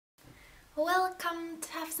Welcome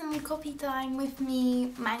to have some coffee time with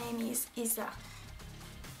me. My name is Isa.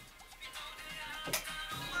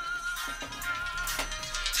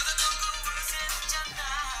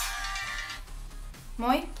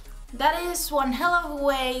 Moi. That is one hell of a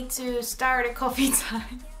way to start a coffee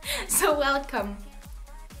time. So welcome.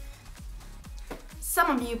 Some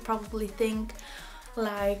of you probably think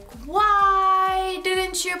like, why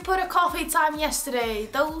didn't you put a coffee time yesterday?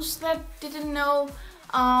 Those that didn't know,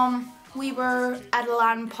 we were at a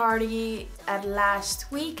LAN party at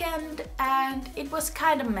last weekend and it was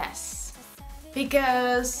kind of a mess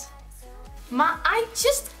because I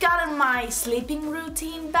just got my sleeping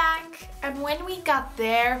routine back, and when we got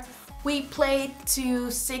there we played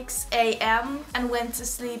to 6 AM and went to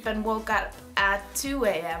sleep and woke up at 2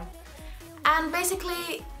 AM. And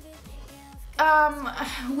basically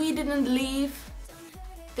we didn't leave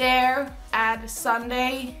there at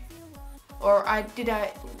Sunday, or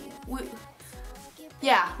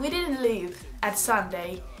we didn't leave at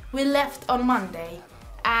Sunday. We left on Monday,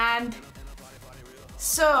 and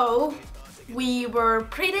so we were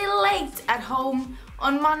pretty late at home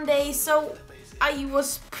on Monday, so I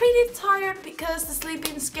was pretty tired because the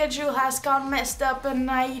sleeping schedule has gone messed up and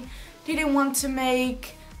I didn't want to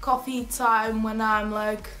make coffee time when I'm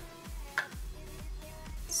like...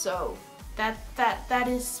 So that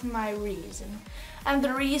is my reason. And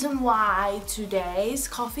the reason why today's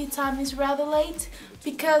coffee time is rather late,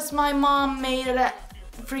 because my mom made a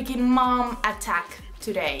freaking mom attack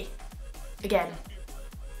today. Again.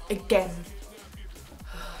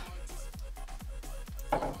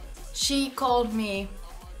 She called me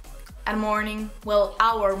at morning, well,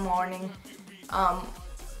 our morning.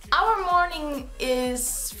 Our morning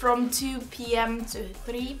is from 2 PM to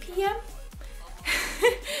 3 PM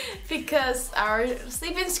because our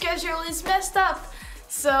sleeping schedule is messed up.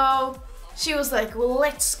 So she was like, well,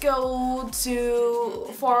 let's go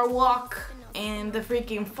for a walk in the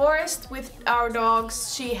freaking forest with our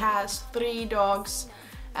dogs. She has 3 dogs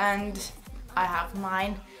and I have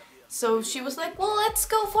mine. So she was like, well, let's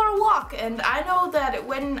go for a walk. And I know that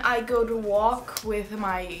when I go to walk with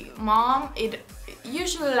my mom, it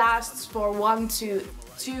usually lasts for 1 to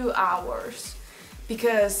 2 hours,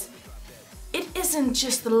 because it isn't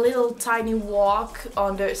just a little tiny walk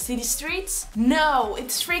on the city streets. No,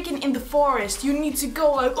 it's freaking in the forest. You need to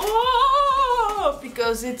go like, oh,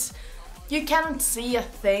 because you cannot see a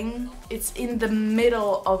thing. It's in the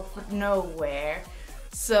middle of nowhere.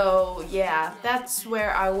 So yeah, that's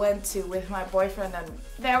where I went to with my boyfriend, and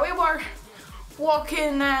there we were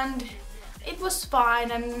walking, and it was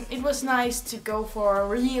fine, and it was nice to go for a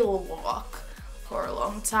real walk for a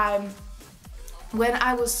long time. When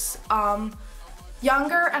I was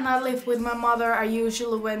younger and I lived with my mother, I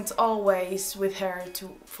usually went always with her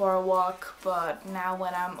for a walk, but now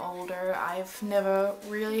when I'm older I've never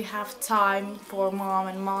really have time for mom,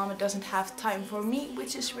 and mom doesn't have time for me,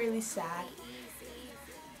 which is really sad.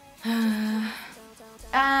 And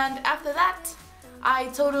after that I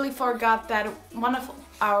totally forgot that one of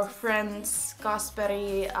our friends,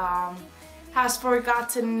 Kasperi, has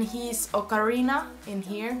forgotten his ocarina in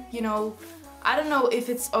here. You know, I don't know if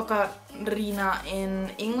it's ocarina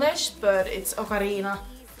in English, but it's ocarina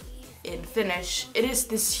in Finnish. It is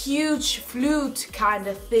this huge flute kind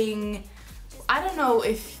of thing. I don't know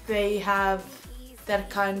if they have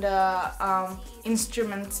that kind of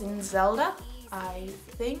instruments in Zelda. I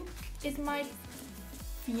think it might,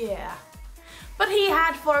 yeah. But he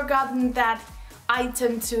had forgotten that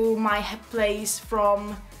item to my place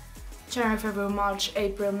from January, February, March,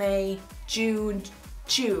 April, May, June,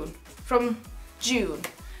 from June.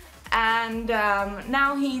 And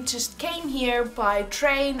now he just came here by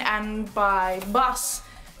train and by bus.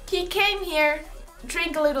 He came here,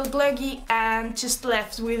 drank a little glöggi and just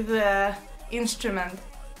left with the instrument.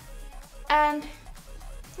 And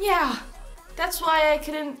yeah, that's why I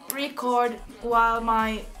couldn't record while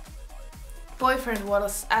my boyfriend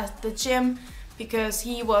was at the gym, because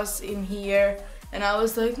he was in here and I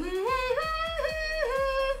was like,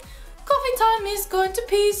 coffee time is going to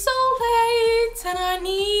be so late and I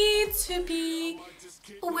need to be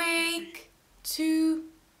awake to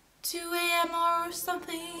 2 AM or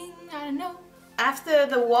something, I don't know. After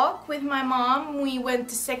the walk with my mom, we went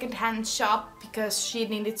to second-hand shop because she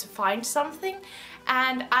needed to find something,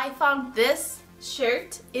 and I found this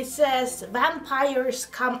shirt. It says vampires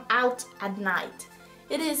come out at night.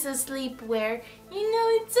 It is a sleepwear. You know,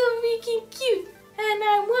 it's so freaking cute and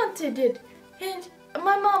I wanted it. And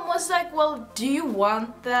my mom was like, well, do you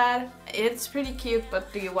want that? It's pretty cute,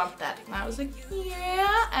 but do you want that? And I was like,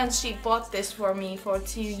 yeah. And she bought this for me for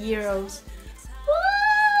 €2.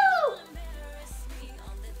 Woo!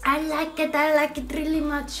 I like it really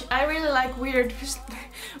much. I really like weird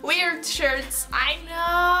shirts. I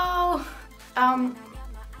know.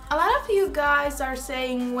 A lot of you guys are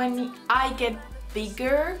saying when I get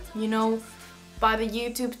bigger, you know, by the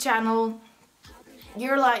YouTube channel,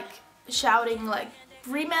 you're like shouting like,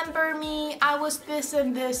 remember me, I was this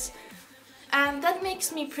and this, and that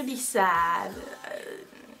makes me pretty sad.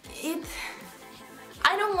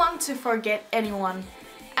 I don't want to forget anyone,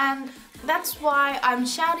 and that's why I'm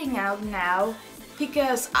shouting out now,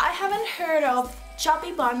 because I haven't heard of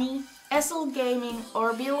Chubby Bunny, SL Gaming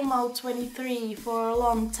or Bilmo23 for a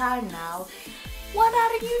long time now. What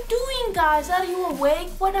are you doing, guys? Are you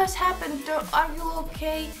awake? What has happened? Are you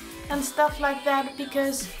okay? And stuff like that,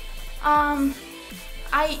 because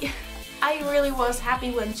I really was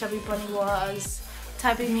happy when Chubby Bunny was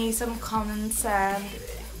typing me some comments, and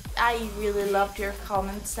I really loved your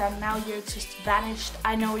comments, and now you're just vanished.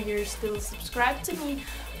 I know you're still subscribed to me,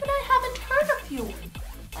 but I haven't heard of you,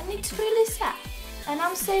 and it's really sad. And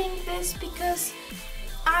I'm saying this because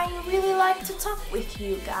I really like to talk with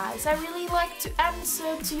you guys. I really like to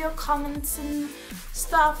answer to your comments and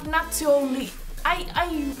stuff, not to only... I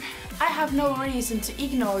have no reason to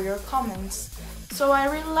ignore your comments, so I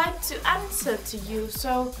really like to answer to you.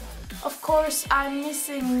 So of course I'm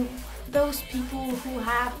missing those people who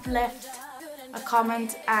have left a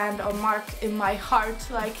comment and a mark in my heart,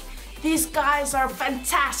 like, these guys are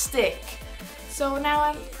fantastic. So now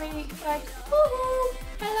I'm pretty like, woohoo,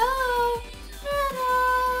 hello, where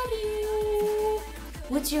are you?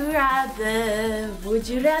 Would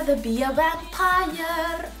you rather be a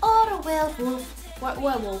vampire or a werewolf?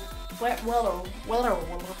 Werewolf.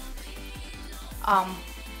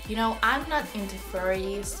 You know, I'm not into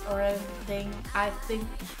furries or anything. I think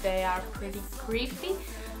they are pretty creepy.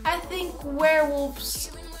 I think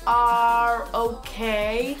werewolves are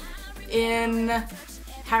okay in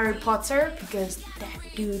Harry Potter because that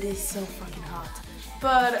dude is so fucking hot.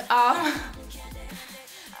 But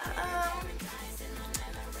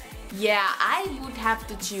yeah, I would have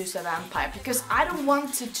to choose a vampire because I don't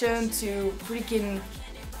want to turn to freaking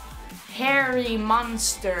hairy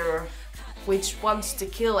monster which wants to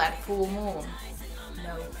kill at full moon.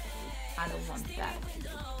 No, I don't want that.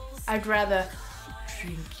 I'd rather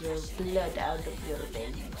drink your blood out of your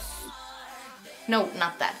veins. No,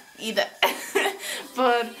 not that either.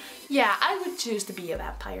 But yeah, I would choose to be a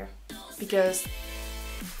vampire because,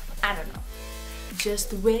 I don't know, just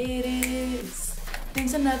the way it is.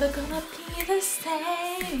 Things are never gonna be the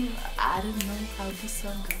same. I don't know how this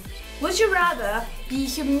song goes. Would you rather be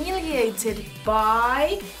humiliated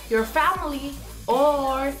by your family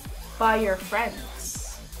or by your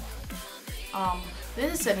friends?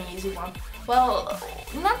 This is an easy one. Well,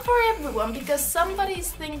 not for everyone, because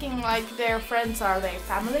somebody's thinking like their friends are their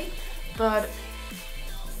family, but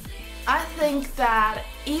I think that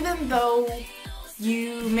even though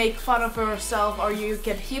you make fun of yourself or you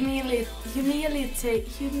get humiliated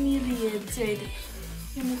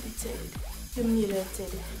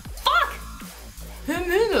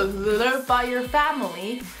by your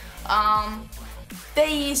family,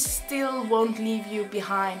 they still won't leave you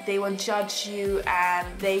behind. They won't judge you, and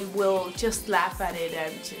they will just laugh at it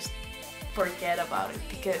and just forget about it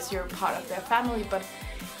because you're part of their family. But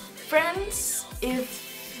friends, if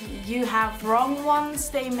you have wrong ones,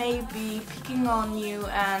 they may be picking on you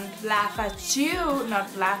and laugh at you,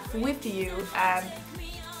 not laugh with you, and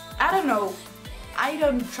I don't know, I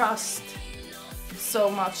don't trust so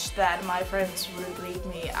much that my friends wouldn't leave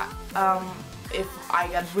me if I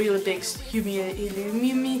got really big humiliated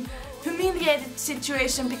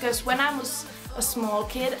situation, because when I was a small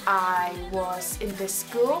kid I was in this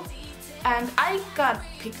school and I got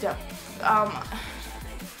picked up.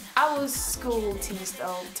 I was school teased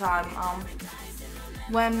all the time.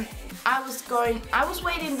 When I was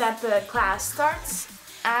waiting that the class starts,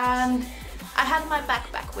 and I had my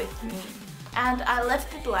backpack with me, and I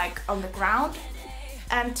left it like on the ground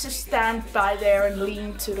and just stand by there and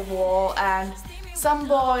lean to the wall, and some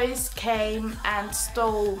boys came and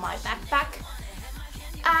stole my backpack,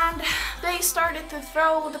 and they started to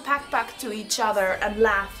throw the backpack to each other and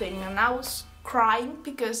laughing, and I was crying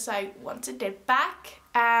because I wanted it back,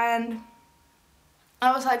 and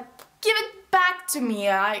I was like, give it back to me,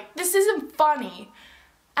 this isn't funny.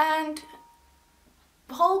 And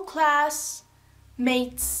the whole class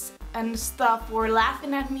mates and stuff were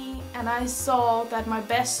laughing at me, and I saw that my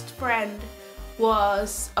best friend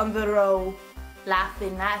was on the row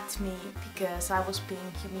laughing at me because I was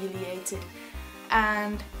being humiliated.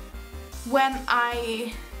 And when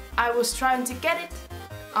I was trying to get it,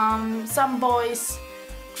 some boys'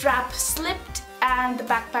 strap slipped and the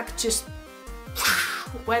backpack just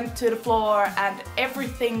went to the floor and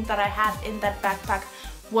everything that I had in that backpack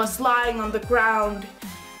was lying on the ground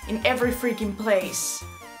in every freaking place.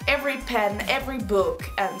 Every pen, every book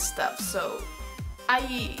and stuff, so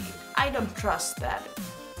I don't trust that.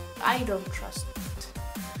 I don't trust it.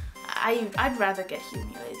 I'd rather get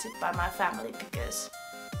humiliated by my family because,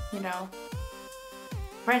 you know,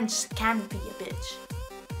 friends can be a bitch.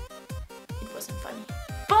 It wasn't funny.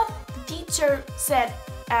 But the teacher said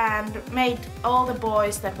and made all the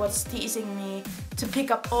boys that was teasing me to pick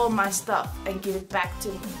up all my stuff and give it back to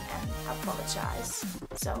me and apologize.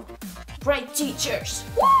 So, great teachers!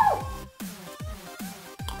 Woo!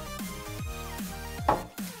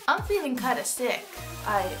 I'm feeling kinda sick.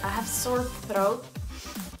 I have sore throat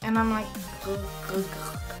and I'm like,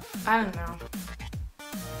 I don't know.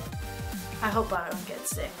 I hope I don't get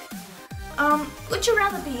sick. Would you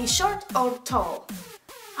rather be short or tall?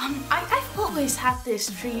 I've always had this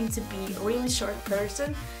dream to be a really short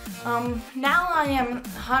person. Now I am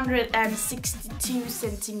 162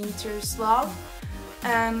 centimeters long.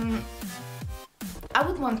 I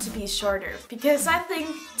would want to be shorter because I think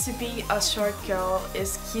to be a short girl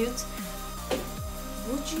is cute.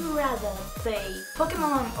 Would you rather play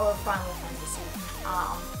Pokemon or Final Fantasy?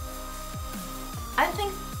 I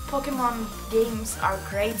think Pokemon games are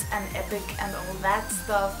great and epic and all that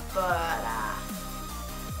stuff, but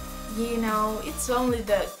you know, it's only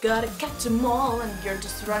the gotta catch them all and you're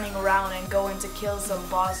just running around and going to kill some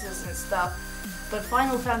bosses and stuff. But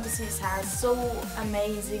Final Fantasies has so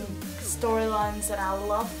amazing storylines and I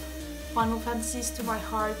love Final Fantasies to my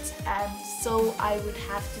heart, and so I would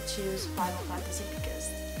have to choose Final Fantasy because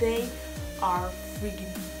they are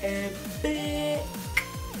freaking epic.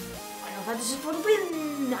 Final Fantasy for the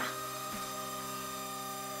win!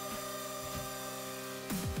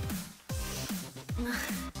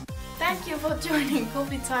 Thank you for joining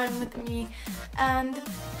Coffee Time with me, and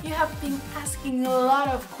you have been asking a lot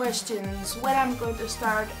of questions when I'm going to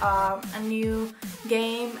start a new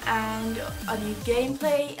game and a new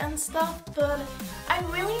gameplay and stuff, but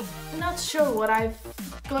I'm really not sure what I'm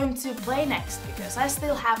going to play next because I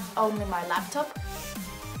still have only my laptop.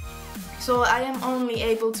 So I am only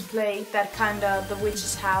able to play that kinda the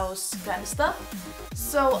witch's house kind of stuff.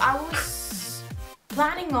 So I was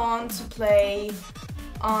planning on to play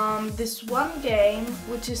this one game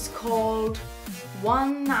which is called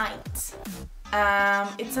One Night.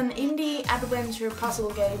 It's an indie adventure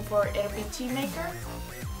puzzle game for RPG Maker,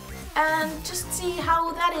 and just see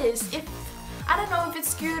how that is. I don't know if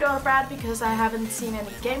it's good or bad because I haven't seen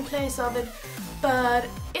any gameplays of it, but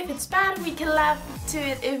if it's bad we can laugh to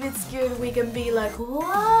it, if it's good we can be like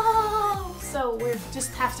whoa, so we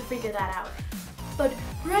just have to figure that out. But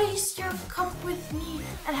raise your cup with me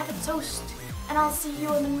and have a toast, and I'll see you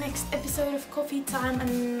on the next episode of Coffee Time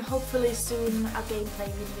and hopefully soon a gameplay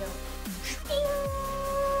video.